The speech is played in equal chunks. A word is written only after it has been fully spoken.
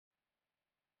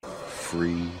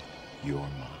free your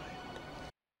mind.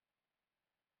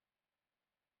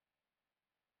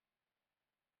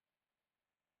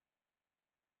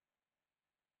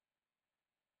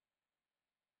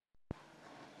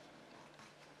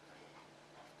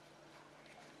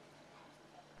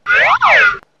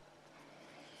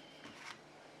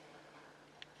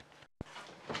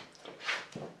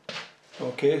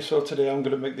 Okay, so today I'm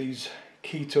going to make these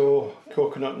Keto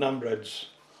Coconut Naan breads,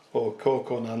 or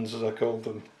Coconaans as I call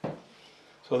them.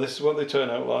 So this is what they turn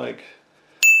out like.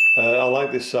 I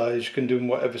like this size. You can do them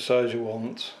whatever size you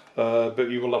want, but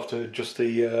you will have to adjust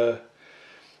the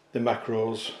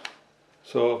macros.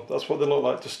 So that's what they look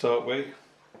like to start with.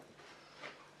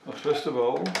 Well, first of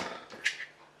all,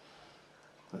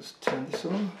 let's turn this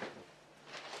on.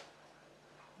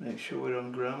 Make sure we're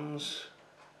on grams.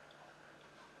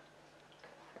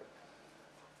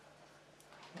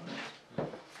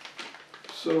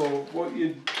 So what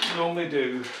you normally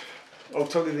do, I'll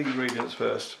tell you the ingredients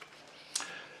first.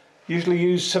 Usually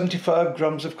use 75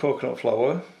 grams of coconut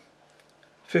flour,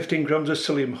 15 grams of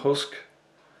psyllium husk,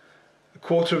 a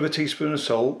quarter of a teaspoon of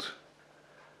salt,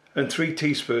 and 3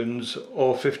 teaspoons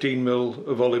or 15 ml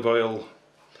of olive oil.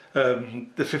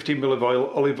 The 15 ml of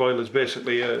olive oil is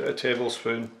basically a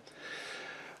tablespoon,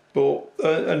 but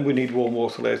and we need warm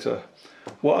water later.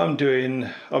 What I'm doing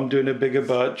a bigger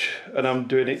batch, and I'm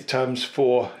doing it times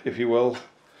 4, if you will.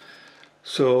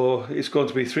 So it's going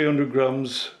to be 300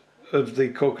 grams of the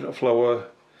coconut flour,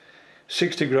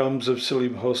 60 grams of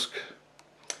psyllium husk,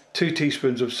 2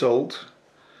 teaspoons of salt,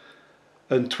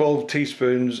 and 12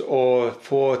 teaspoons or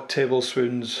 4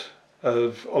 tablespoons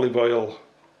of olive oil.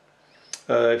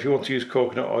 If you want to use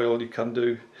coconut oil, you can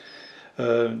do.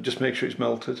 Just make sure it's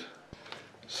melted.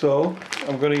 So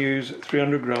I'm going to use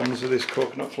 300 grams of this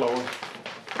coconut flour.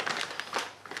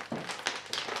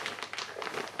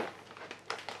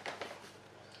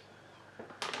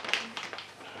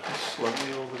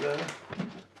 Slightly over there.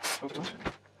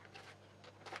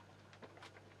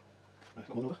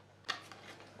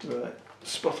 Right,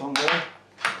 spot on there.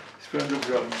 300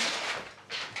 grams.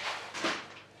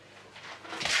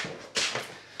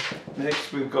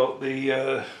 Next we've got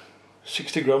the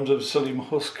 60 grams of psyllium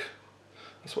husk.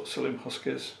 That's what psyllium husk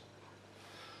is.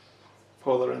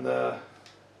 Pour that in there.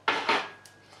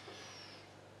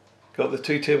 Got the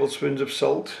 2 tablespoons of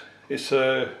salt. It's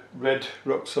red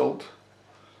rock salt.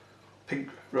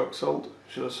 Pink rock salt,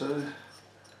 should I say.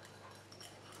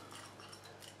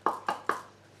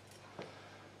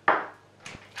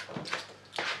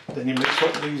 Then you mix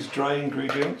up these dry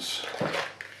ingredients.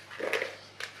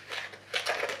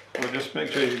 Well, just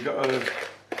make sure you've got a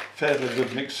fairly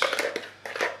good mix.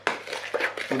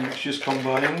 The mixture's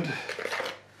combined.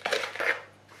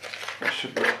 That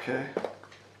should be okay.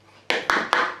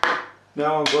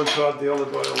 Now I'm going to add the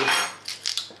olive oil,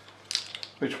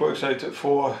 which works out at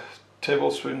 4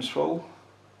 tablespoons full.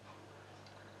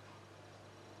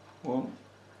 1,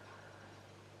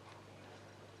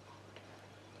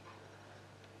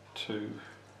 2,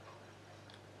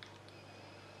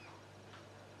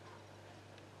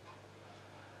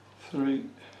 3,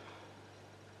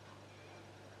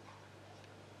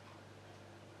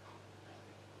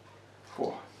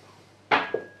 4.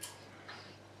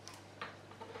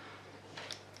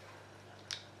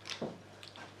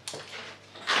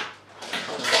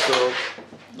 So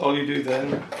all you do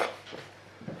then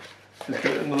is give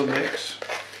it another mix.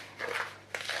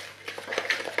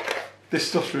 This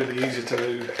stuff's really easy to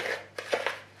do.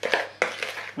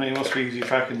 I mean, it must be easy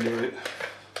if I can do it.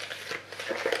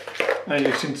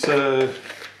 Anyway, since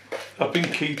I've been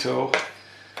keto,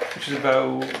 which is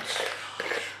about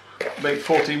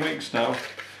 14 weeks now,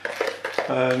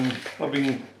 I've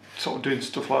been sort of doing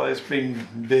stuff like this, been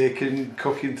baking,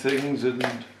 cooking things, and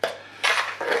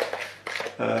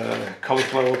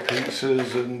cauliflower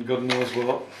pizzas and God knows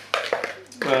what.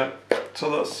 Right, so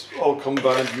that's all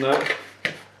combined now.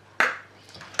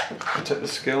 I'll take the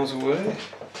scales away.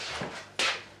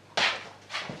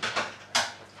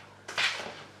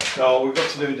 Now all we've got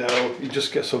to do now is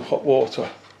just get some hot water.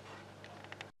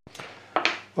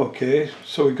 Okay,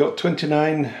 so we've got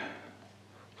 29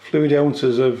 fluid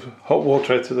ounces of hot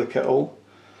water out of the kettle,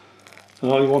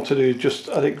 and all you want to do is just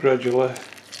add it gradually.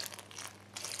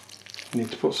 You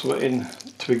need to put some in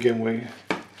to begin with,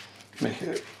 make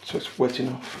it so it's wet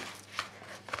enough.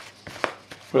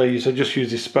 What I just use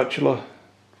this spatula,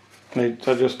 and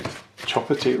I just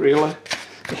chop at it really.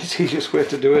 It's the easiest way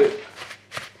to do it.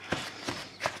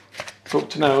 Up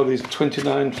to now, these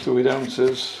 29 fluid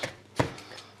ounces.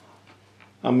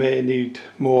 I may need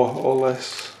more or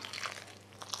less.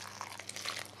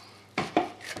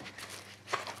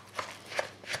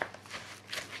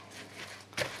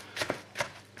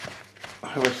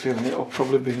 I have a feeling it'll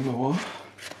probably be more.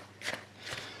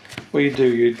 What you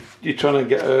do, you're trying to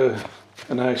get a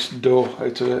nice dough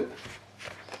out of it.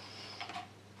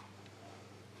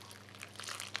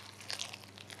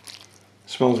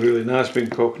 Smells really nice being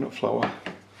coconut flour.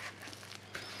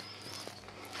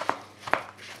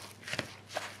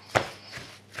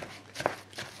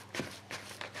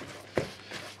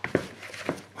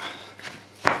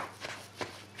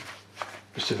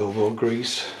 Just a elbow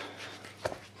grease.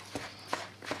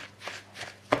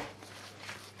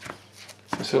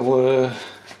 This will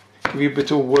give you a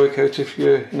bit of workout if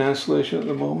you're in isolation at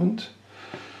the moment.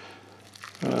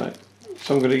 Right,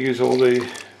 so I'm going to use all the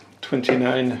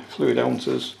 29 fluid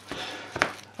ounces.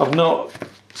 I've not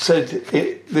said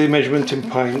the measurement in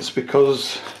pints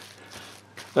because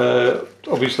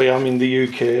obviously I'm in the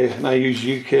UK and I use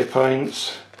UK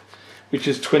pints, which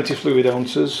is 20 fluid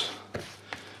ounces,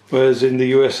 whereas in the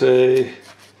USA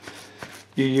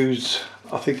you use,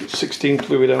 I think it's 16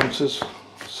 fluid ounces.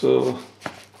 So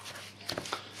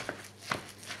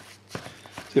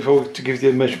if I were to give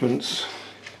you the measurements,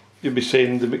 you'd be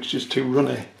saying the mixture's too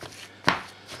runny.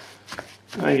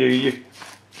 And it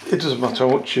doesn't matter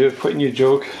how much you put in your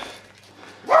jug.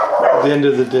 At the end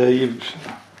of the day, you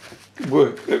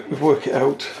work it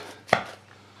out.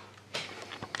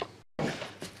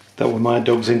 That were my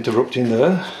dogs interrupting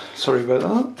there. Sorry about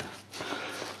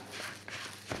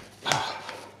that.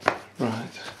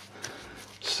 Right,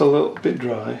 still a little bit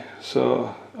dry,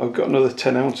 so I've got another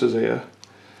 10 ounces here,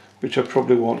 which I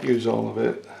probably won't use all of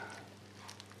it.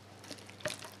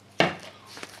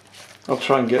 I'll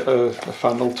try and get a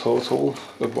final total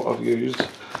of what I've used,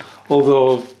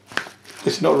 although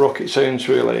it's not rocket science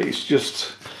really. It's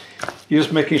just you're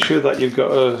just making sure that you've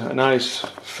got a nice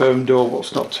firm dough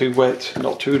that's not too wet,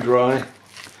 not too dry.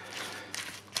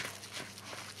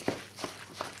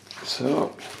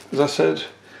 So as I said, with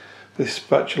this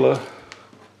spatula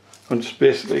I'm just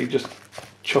basically just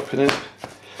chopping it.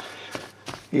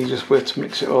 Easiest way to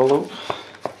mix it all up,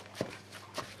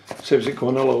 saves it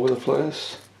going all over the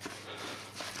place.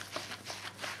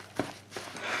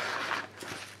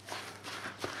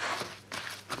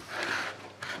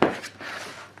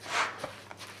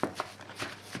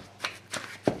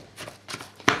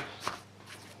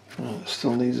 Right,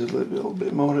 still needs a little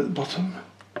bit more at the bottom.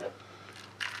 I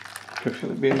can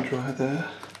feel it being dry there.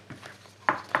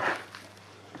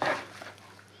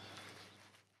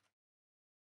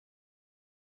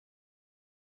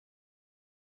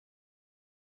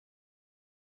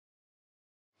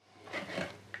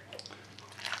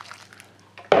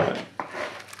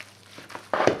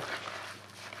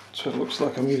 So it looks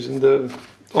like I'm using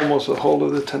almost the whole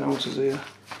of the 10 ounces here.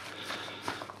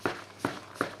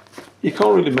 You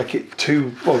can't really make it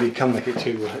too, well you can make it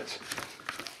too wet.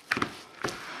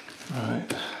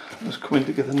 Right, it's coming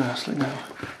together nicely now.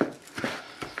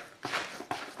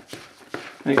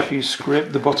 Make sure you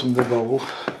scrape the bottom of the bowl,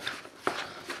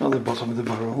 not the bottom of the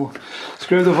barrel.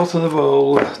 Scrape the bottom of the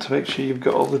bowl to make sure you've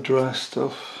got all the dry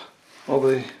stuff, all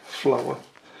the flour.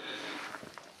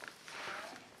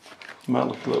 Might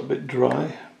look a little bit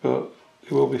dry, but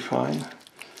it will be fine.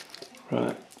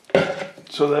 Right,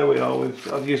 so there we are.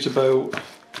 I've used about,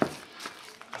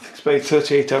 I think it's about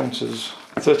 38 ounces,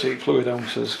 38 fluid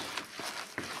ounces.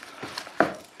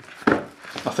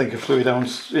 I think a fluid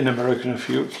ounce in America and a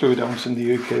fluid ounce in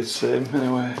the UK is the same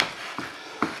anyway.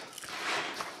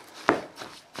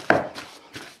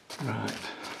 Right,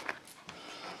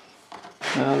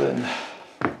 now then,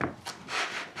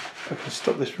 I can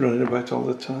stop this running about all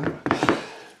the time.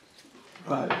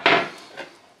 Right,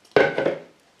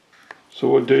 so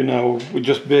what we'll do now, we're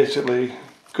just basically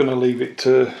going to leave it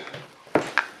to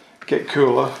get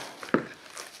cooler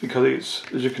because it's,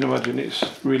 as you can imagine,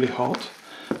 it's really hot.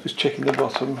 Just checking the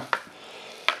bottom,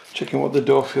 checking what the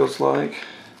dough feels like.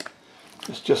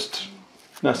 It's just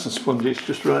nice and spongy, it's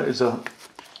just right as that.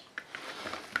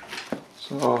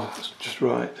 So it's just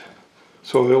right.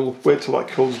 So we'll wait till that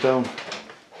cools down.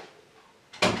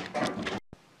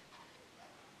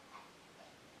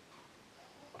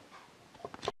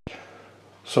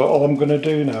 So all I'm going to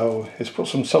do now is put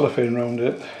some cellophane around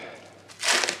it,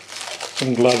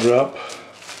 some glad wrap,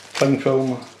 cling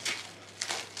film,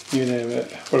 you name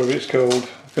it, whatever it's called. I'm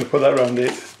going to put that around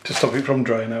it to stop it from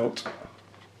drying out.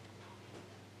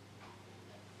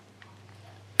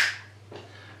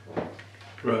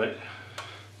 Right,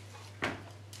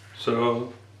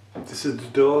 so this is the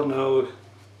dough now.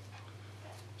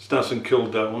 It's nice and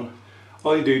cooled down.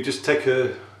 All you do, just take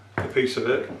a piece of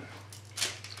it,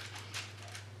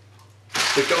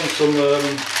 stick it on some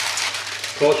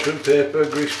parchment paper,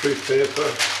 greaseproof paper,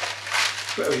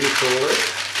 whatever you call it,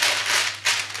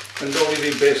 and all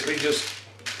you do basically just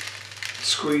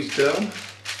squeezed down.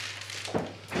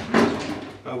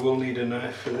 I will need a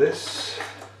knife for this.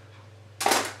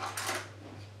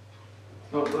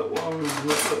 Not that one,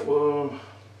 not that one,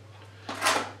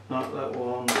 not that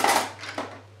one.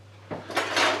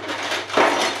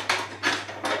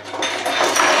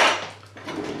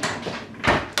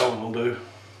 That one will do.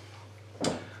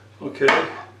 Okay,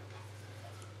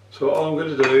 so all I'm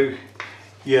going to do,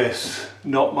 yes,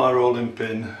 not my rolling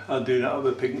pin. I do not have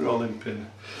a pink rolling pin.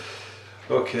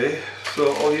 Okay,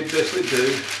 so all you basically do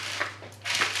is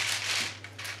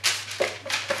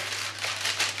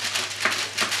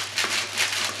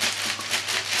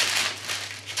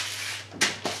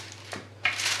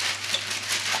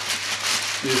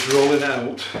just roll it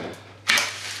out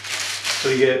so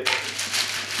you get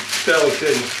fairly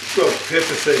thin, well,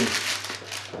 paper thin,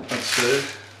 I'd say.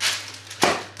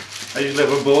 I usually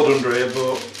have a board under here,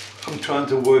 but I'm trying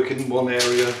to work in one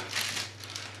area,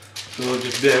 so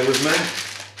just bear with me.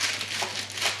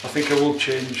 I think I will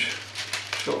change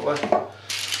shortly.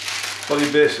 What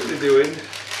you're basically doing,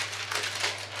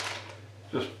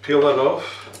 just peel that off,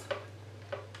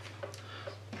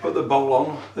 put the bowl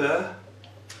on there.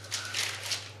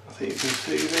 I think you can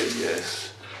see it,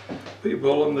 yes. Put your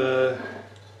bowl on there,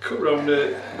 cut round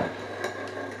it.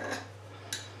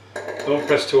 Don't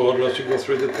press too hard or else you go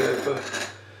through the paper.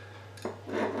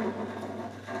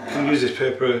 You can use this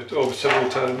paper over several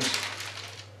times.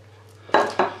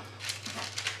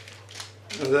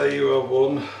 And there you have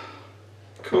one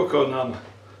Cocoa Naan.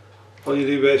 All you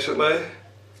do basically,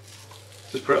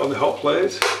 just put it on the hot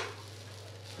plate,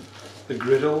 the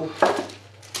griddle,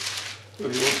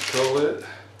 whatever you want to call it,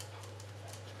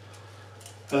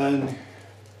 and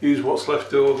use what's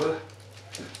left over.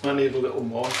 I need a little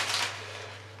more.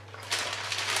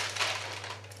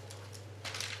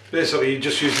 Basically you're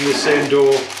just using the same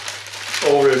dough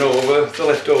over and over, the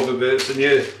leftover bits, and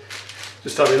you're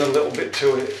just adding a little bit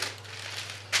to it.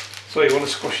 So you want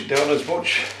to squash it down as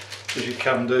much as you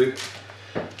can do.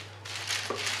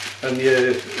 And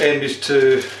your aim is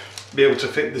to be able to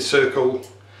fit the circle.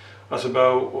 That's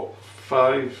about, what,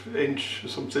 5 inch or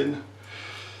something?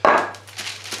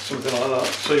 Something like that.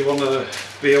 So you want to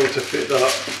be able to fit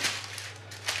that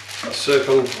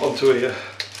circle onto here.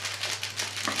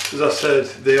 As I said,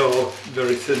 they are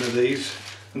very thin of these,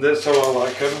 and that's how I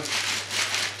like them.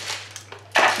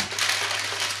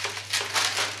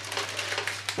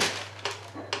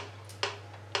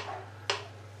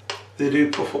 They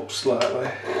do puff up slightly.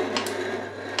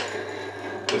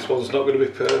 This one's not going to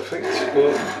be perfect,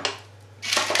 but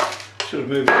should have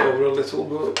moved it over a little,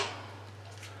 but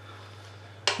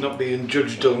not being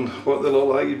judged on what they look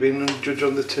like, you're being judged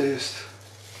on the taste.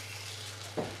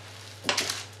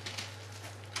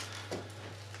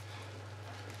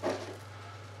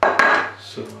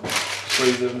 So just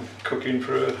leave them cooking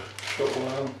for a short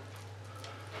while.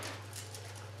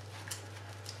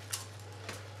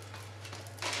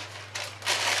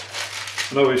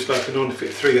 And obviously I can only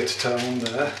fit 3 at a time on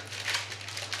there.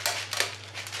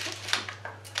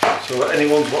 So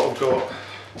any ones what I've got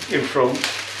in front,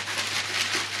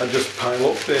 I just pile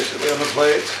up basically on a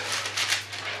plate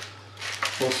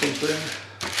or something.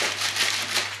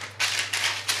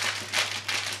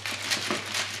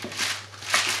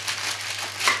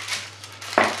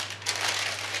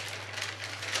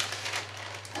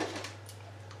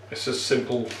 It's as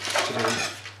simple to do.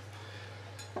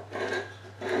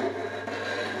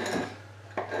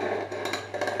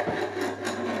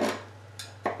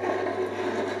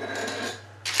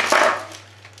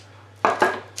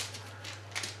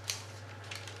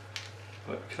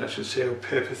 But you can actually see how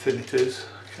paper thin it is,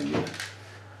 can you?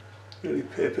 Really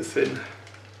paper thin.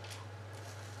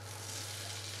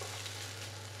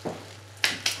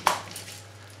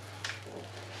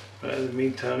 Right, in the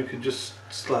meantime you can just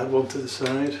slide one to the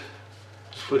side,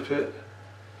 just flip it.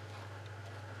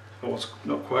 Oh, it's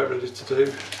not quite ready to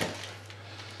do.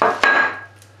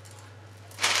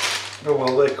 But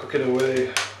while they're cooking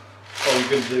away, all you're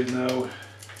going to do now,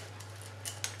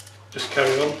 just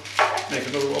carry on, make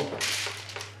another one.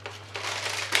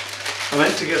 I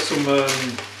meant to get some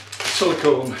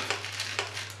silicone,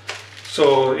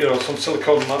 so you know, some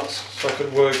silicone mats, so I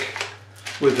could work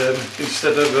with them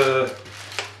instead of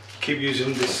keep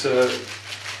using this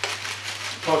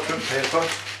parchment paper.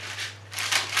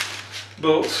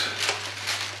 But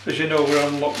as you know, we're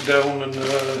on lockdown and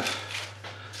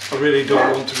I really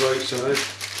don't want to go outside.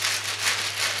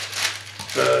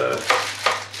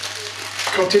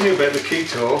 Continue about the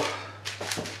keto.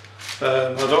 I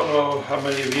don't know how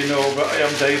many of you know, but I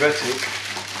am diabetic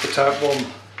for type 1.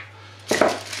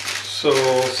 So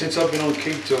since I've been on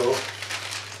keto,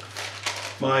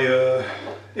 my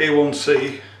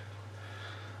A1C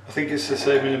I think it's the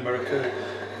same in America.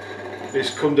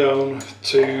 It's come down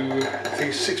to, I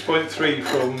think it's 6.3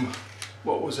 from,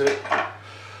 what was it?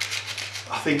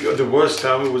 I think at the worst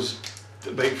time it was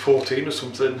about 14 or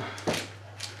something.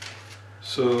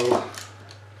 So,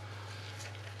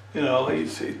 you know,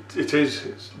 it's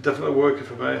definitely working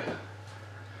for me.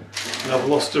 And I've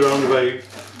lost around about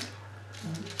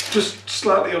just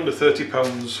slightly under 30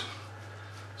 pounds,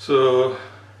 so,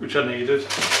 which I needed.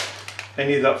 I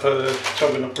need that for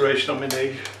having an operation on my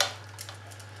knee.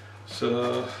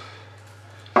 So,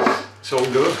 it's all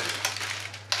good.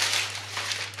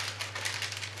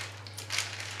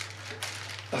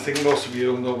 I think most of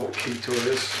you will know what keto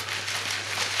is,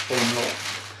 or not.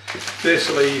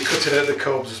 Basically, you're cutting out the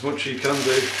carbs as much as you can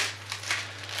do.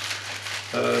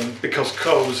 Because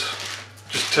carbs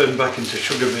just turn back into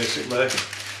sugar basically,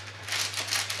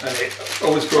 and it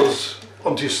always goes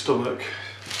onto your stomach,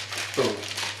 well,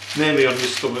 mainly on your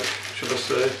stomach should I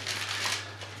say.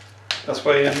 That's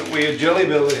why you end up with your jelly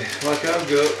belly like I've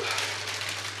got,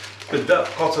 but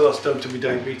that part of that's down to my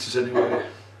diabetes anyway,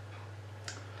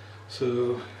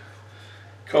 so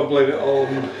can't blame it all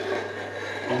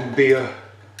on beer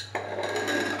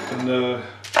and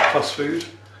fast food.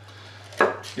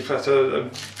 In fact, I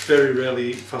very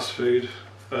rarely eat fast food.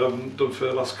 I haven't done for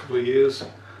the last couple of years.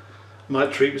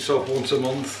 Might treat myself once a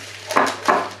month.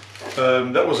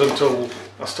 That was until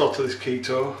I started this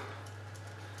keto.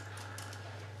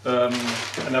 And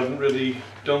I haven't really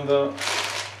done that.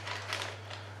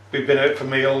 We've been out for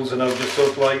meals and I've just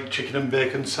thought like chicken and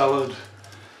bacon salad.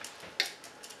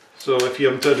 So if you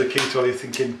haven't heard of keto, you're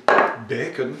thinking,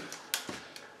 bacon?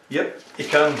 Yep, you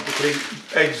can. You can eat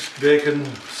eggs, bacon,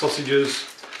 sausages,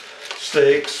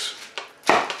 steaks,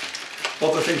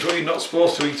 all the things what you're not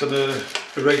supposed to eat on a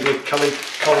regular calorie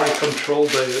control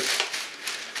diet.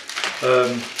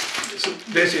 So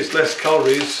basically it's less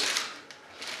calories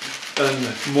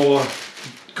and more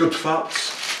good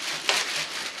fats.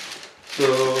 So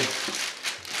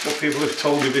what people have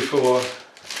told you before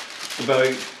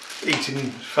about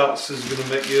eating fats is going to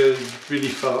make you really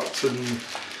fat, and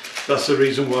that's the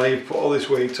reason why you put all this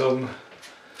weight on.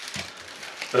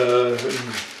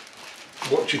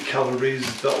 Watch your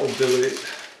calories, that'll do it.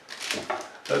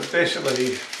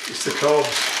 Basically, it's the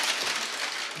carbs.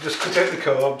 Just cut out the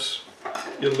carbs,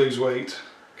 you'll lose weight,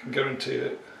 I can guarantee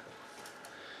it.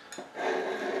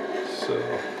 So,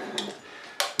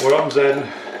 what I'm saying,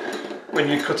 when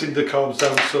you're cutting the carbs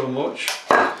down so much,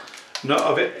 not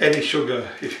have any sugar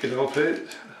if you can help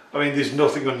it. I mean, there's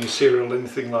nothing on your cereal,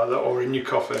 anything like that, or in your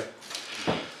coffee.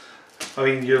 I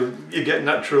mean, you get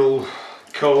natural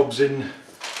carbs in,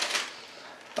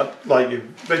 like your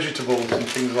vegetables and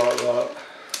things like that.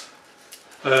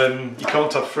 You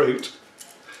can't have fruit.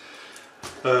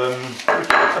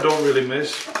 I don't really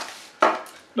miss.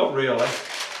 Not really.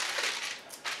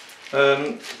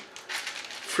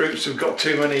 Fruits have got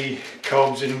too many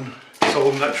carbs in, it's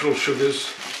all natural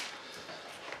sugars.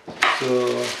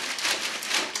 So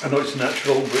I know it's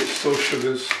natural, but it's still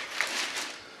sugars.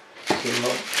 So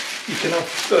you can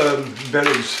have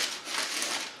berries,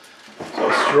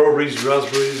 so strawberries,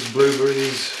 raspberries,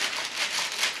 blueberries,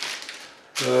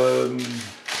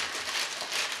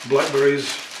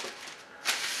 blackberries,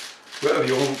 whatever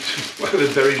you want, whatever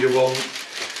berries you want.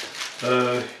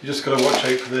 You just got to watch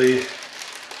out for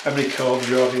how many carbs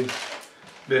you're having,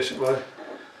 basically.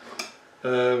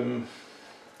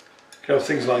 You can have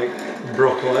things like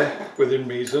broccoli within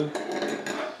reason.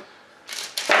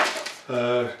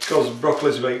 Because broccoli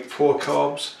is about 4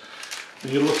 carbs,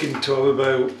 and you're looking to have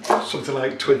about something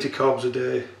like 20 carbs a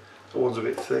day. That one's a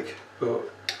bit thick, but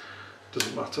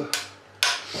doesn't matter.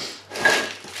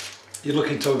 You're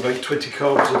looking to have about 20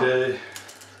 carbs a day,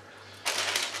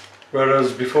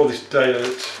 whereas before this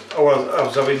diet I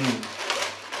was having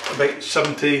about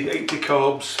 70, 80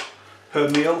 carbs per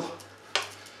meal.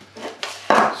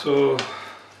 So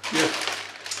yeah,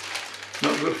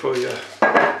 not good for you.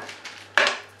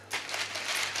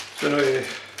 So anyway,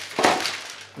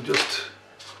 I'll just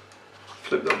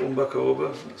flip that one back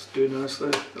over. That's doing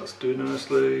nicely, that's doing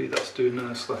nicely, that's doing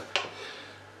nicely.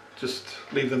 Just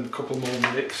leave them a couple more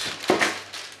minutes.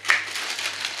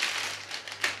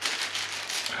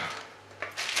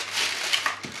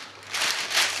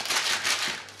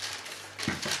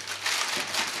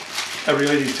 I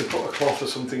really need to put a cloth or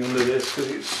something under this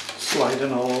because it's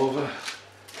sliding all over.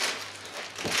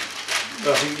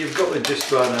 I think you've got the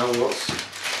gist right now.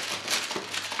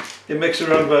 It makes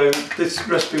around about, this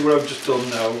recipe where I've just done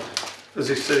now, as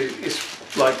I say, it's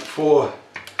like 4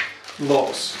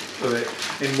 lots of it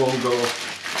in one go.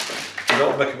 And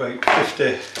that'll make about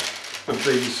 50 of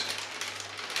these.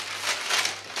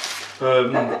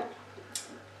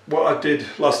 what I did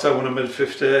last time when I made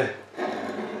 50,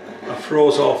 I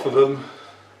froze half of them.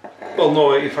 Well,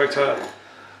 no, in fact,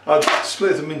 I'd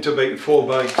split them into about 4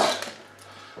 bags.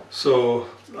 So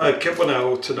I kept one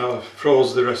out and I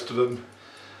froze the rest of them.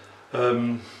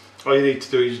 All you need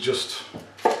to do is just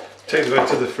take them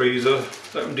out of the freezer,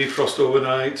 let them defrost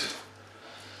overnight.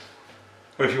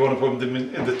 Or if you want to put them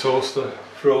in the toaster,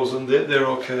 frozen, they're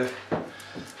okay.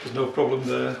 There's no problem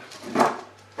there.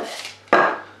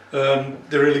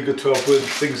 They're really good to have with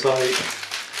things like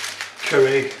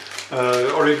curry,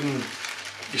 or even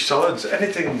your salads,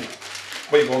 anything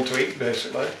what you want to eat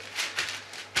basically.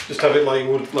 Just have it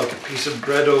like a piece of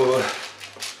bread or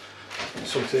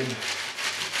something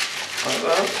like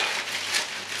that.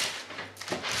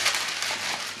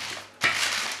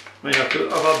 I mean, I've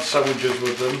had sandwiches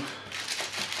with them.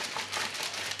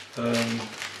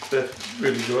 They're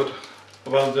really good.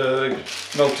 I've had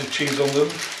melted cheese on them.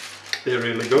 They're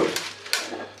really good.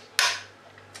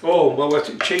 Oh, well,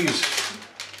 cheese.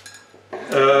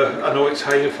 I know it's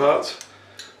high in fat,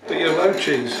 but you're allowed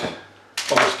cheese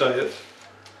on this diet.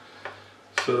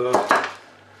 So,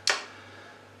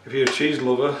 if you're a cheese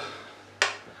lover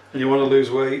and you want to lose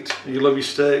weight and you love your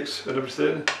steaks and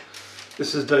everything,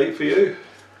 this is a diet for you.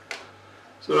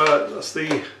 So right, that's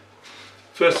the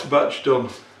first batch done.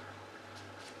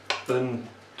 Then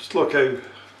just look how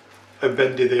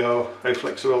bendy they are, how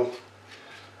flexible.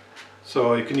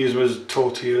 So you can use them as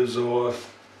tortillas or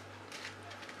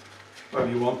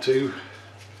whatever you want to.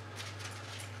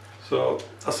 So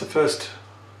that's the first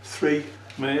 3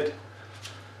 made.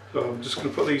 So I'm just going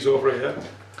to put these over here.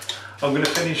 I'm going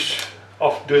to finish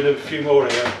off doing a few more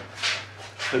here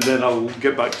and then I'll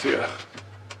get back to you.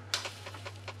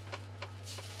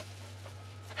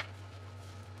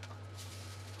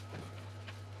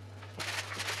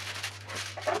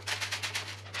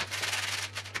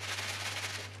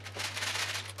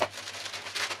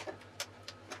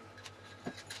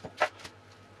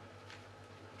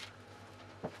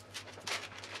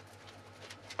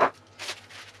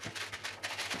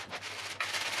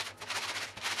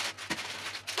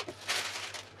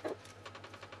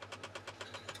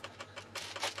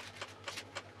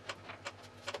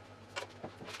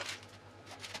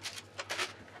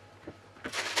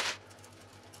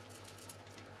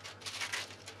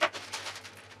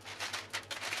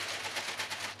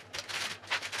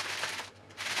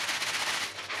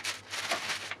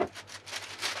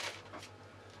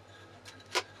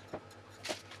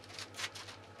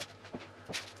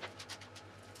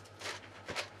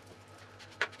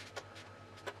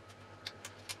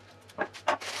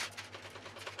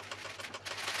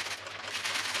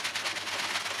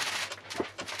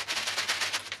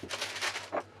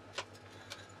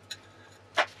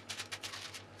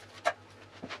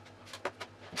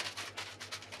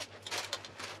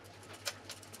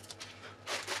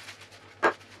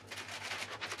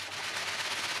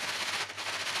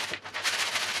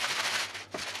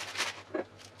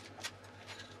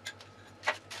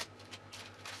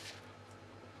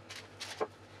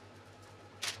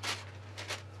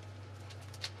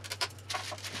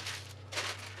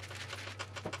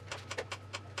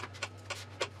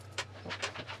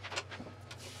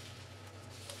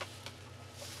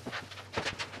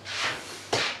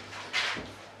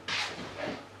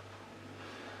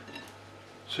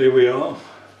 So here we are.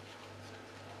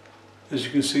 As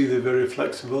you can see, they're very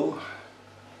flexible.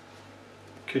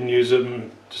 You can use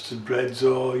them just as breads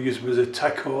or use them as a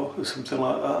taco or something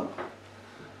like that.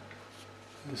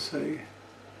 Let's see.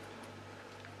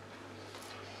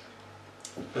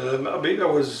 I mean, I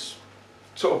was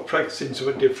sort of practicing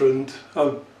something different.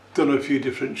 I've done a few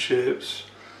different shapes,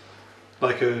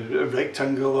 like a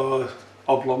rectangle or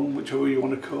oblong, whichever you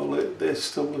want to call it. They're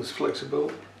still as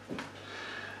flexible.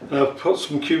 And I've put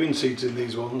some cumin seeds in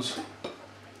these ones.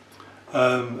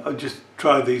 I've just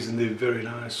tried these and they're very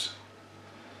nice.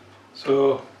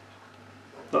 So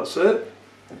that's it.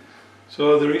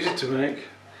 So they're easy to make.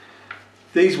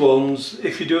 These ones,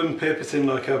 if you do them paper thin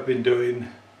like I've been doing,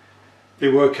 they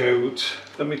work out,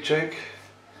 let me check,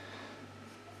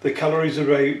 the calories are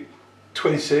about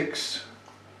 26,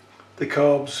 the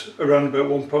carbs around about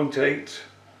 1.8,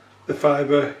 the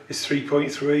fibre is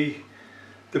 3.3,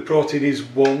 the protein is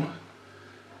 1,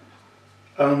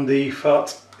 and the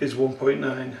fat is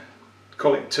 1.9,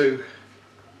 call it 2.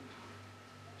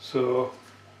 So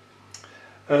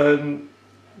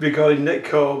regarding net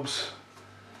carbs,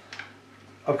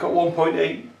 I've got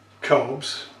 1.8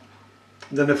 carbs,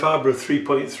 then a fibre of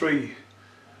 3.3.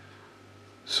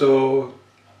 So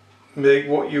make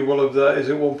what you will of that. Is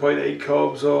it 1.8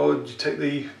 carbs, or do you take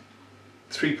the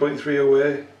 3.3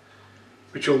 away,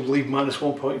 which will leave minus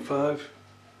 1.5?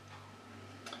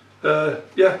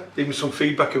 Yeah, leave me some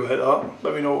feedback about that.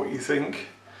 Let me know what you think,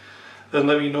 and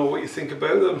let me know what you think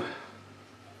about them.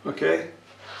 Okay,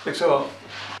 thanks a lot.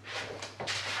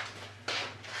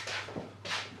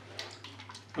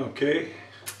 Okay,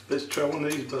 let's try one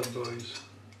of these bad boys.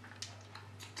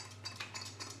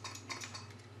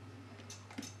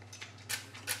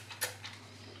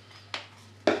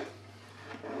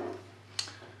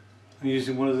 I'm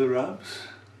using one of the wraps,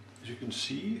 as you can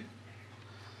see,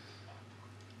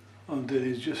 and then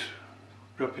he's just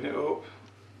wrapping it up,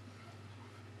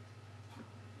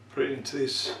 put it into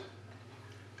this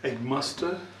egg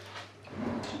master.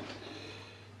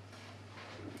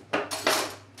 There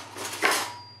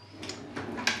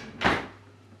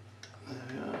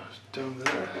we are, it's down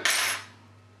there.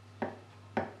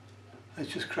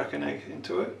 Let's just crack an egg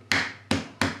into it.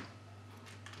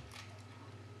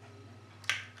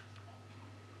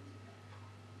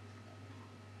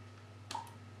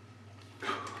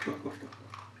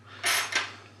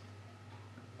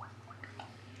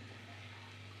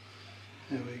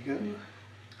 There we go.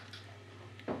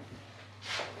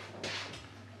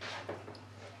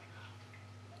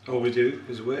 All we do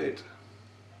is wait.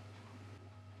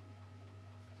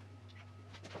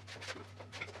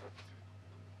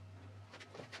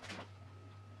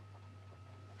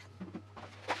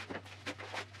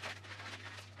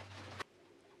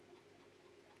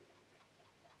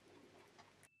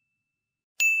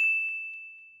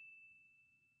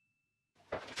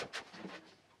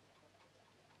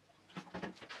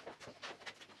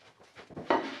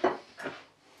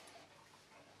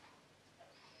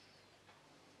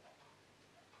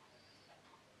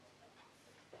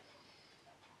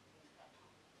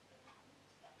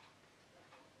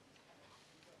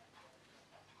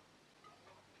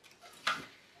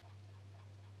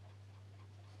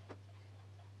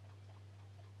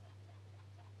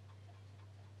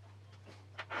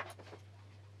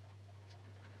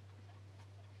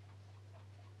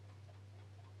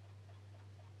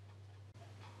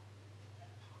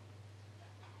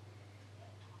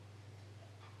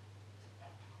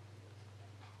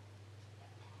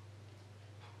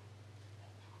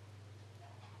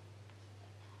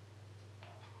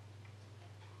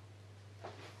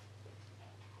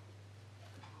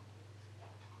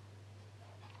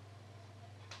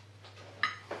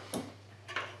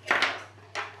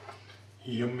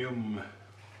 Yum yum.